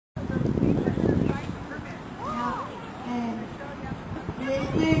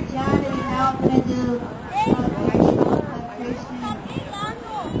Mr. John is now going to do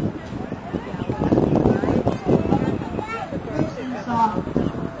Christian song,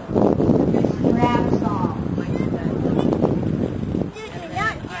 Christian rap song.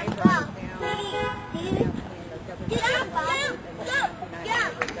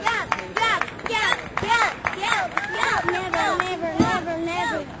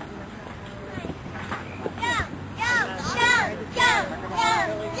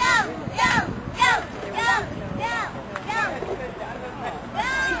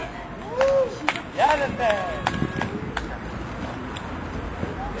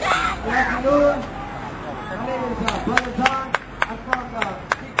 Good afternoon. My name is Brother John. I'm from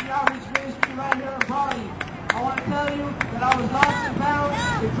Kiki Outreach Ministry right here in Bali. I want to tell you that I was lost and found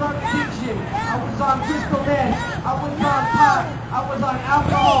in drug addiction. I was on crystal meth. I was on pot. I was on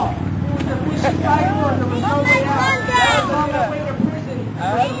alcohol. It was a vicious cycle and there was no way out. I was on my way to prison.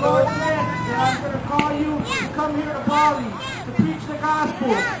 But the Lord said that I'm going to call you to come here to Bali, to preach the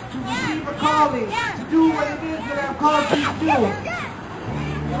gospel, to receive a calling, to do what it is that I've called you to do.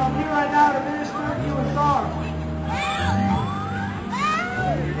 And I'm here right now to minister to you a song.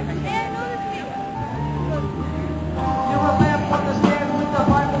 You're a lamp on the stand with the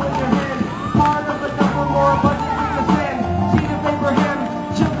Bible in your hand, part of the number more abundant than the sand. Seed of Abraham,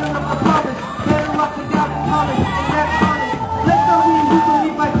 children of the promise, better up to doubt and Thomas, and that's honest. Let the we who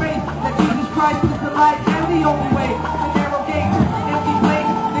believe by faith that Jesus Christ is the light and the only way. The narrow gate, empty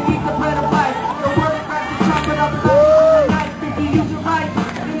place, they eat the bread of life. Your word cracked and chopping up the night, if you use it right.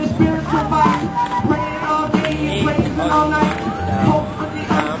 Praying all day and praising all night. Hope for the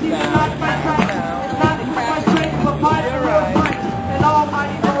unseen and not by sight. Not with my strength, but by the Lord Christ. And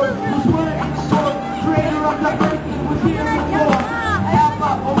Almighty Lord, whose word is sword, creator of the earth, was here before. Alpha,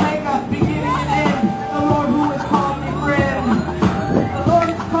 Omega, beginning and end. The Lord who has called me friend. The Lord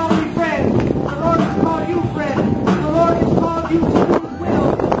has called me friend. The Lord has called you friend. The Lord has called you to do His will.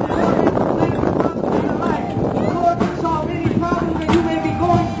 The Lord has proclaimed the gospel in your life. The Lord can solve any problem that you may be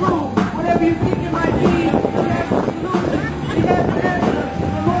going through. Whatever you think it might be, He has the solution. He has the answer.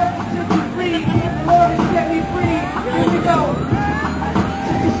 The Lord has set you free. The Lord has set me free. Here we go.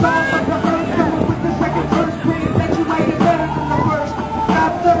 Sing the song of the earth, coming with the second verse, praying that you might get better than the first.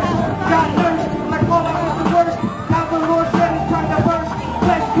 God thirst, God thirst, like all of us the worst. Now the Lord said it's time to burst.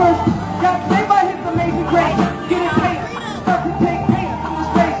 Flesh cursed. God saved by His amazing grace. Get it pace. Start to take pace from the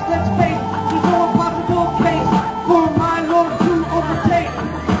space. Let's face. There's no impossible case for my Lord to overtake.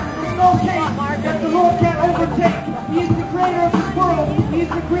 No case that the Lord can't overtake. He is the creator of this world. He is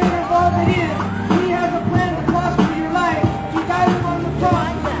the creator of all that is. He has a plan to prosper your life. He died on the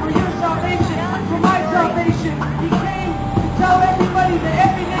cross for your salvation, for my salvation. He came to tell everybody that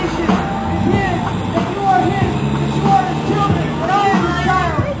every nation is His, that you are His, that you are His children, that I am His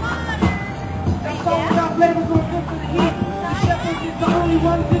child. That song without flavor goes good for the heat. The shepherd is the only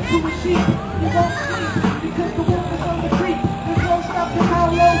one good to his sheep. He won't sleep because the wolf is on the creek. There's no stopping how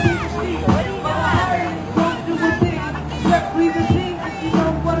low he can sleep. But the higher don't do a thing. Except breathe the scene, if you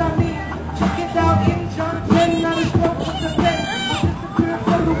know what I mean. Check it out in John 10, not a stroke with the pen. Disappear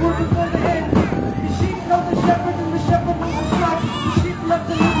from the word before the end. The sheep know the shepherd and the shepherd knows the flock. The sheep left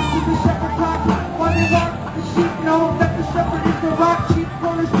the living to the shepherd talk. While they walk, the sheep know that the shepherd is the rock. Sheep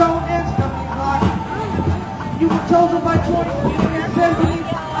cornerstone and stumbling block. You were chosen by choice, and assembly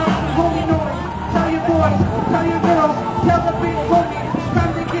of the holy noise. Tell your boys, tell your girls, tell the big homie, it's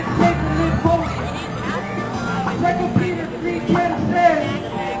time to get saved and live holy. 2 Peter 3:10 says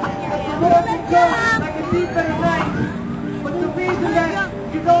that the Lord can come like a thief at night. But the reason that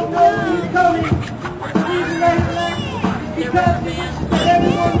you don't know when He's coming, the reason that He's late is because He wishes that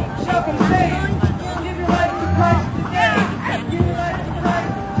everyone shall be saved. Give your life to Christ today. Give your life to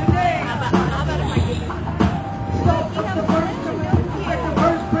Christ today. So, what's the verse coming? The second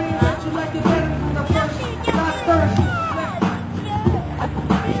verse, praying that you like it better than the first. God thirst.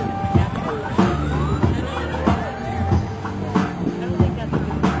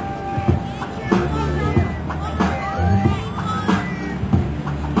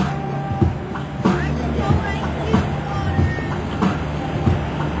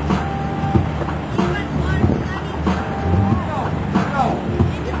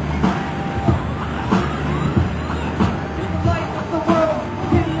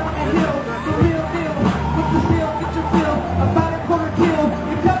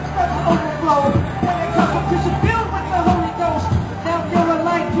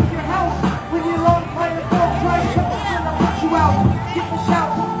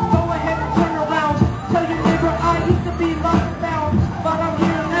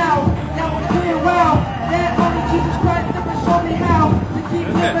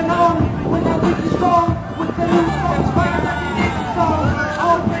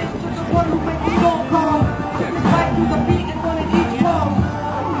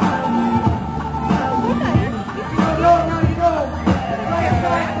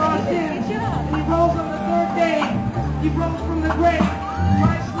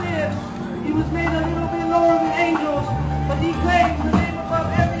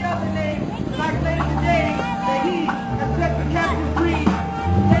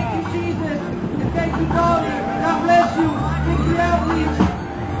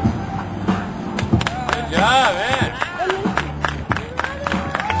 job, man.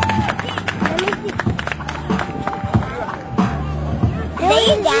 Is that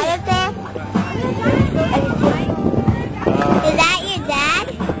your dad up there? Is that your dad?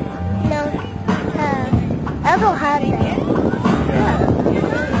 No. I'll go hug him.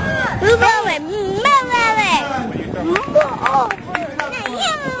 Move over. Move over. Move over.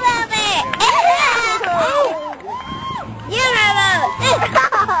 You move over. You move over.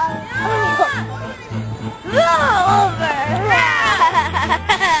 Move over. You move over.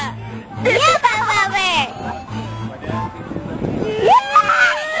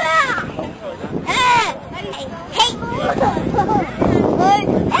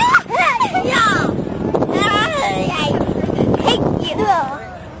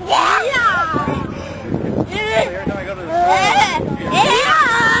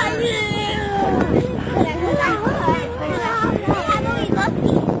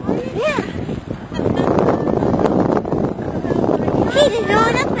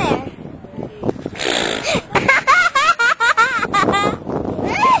 Hey,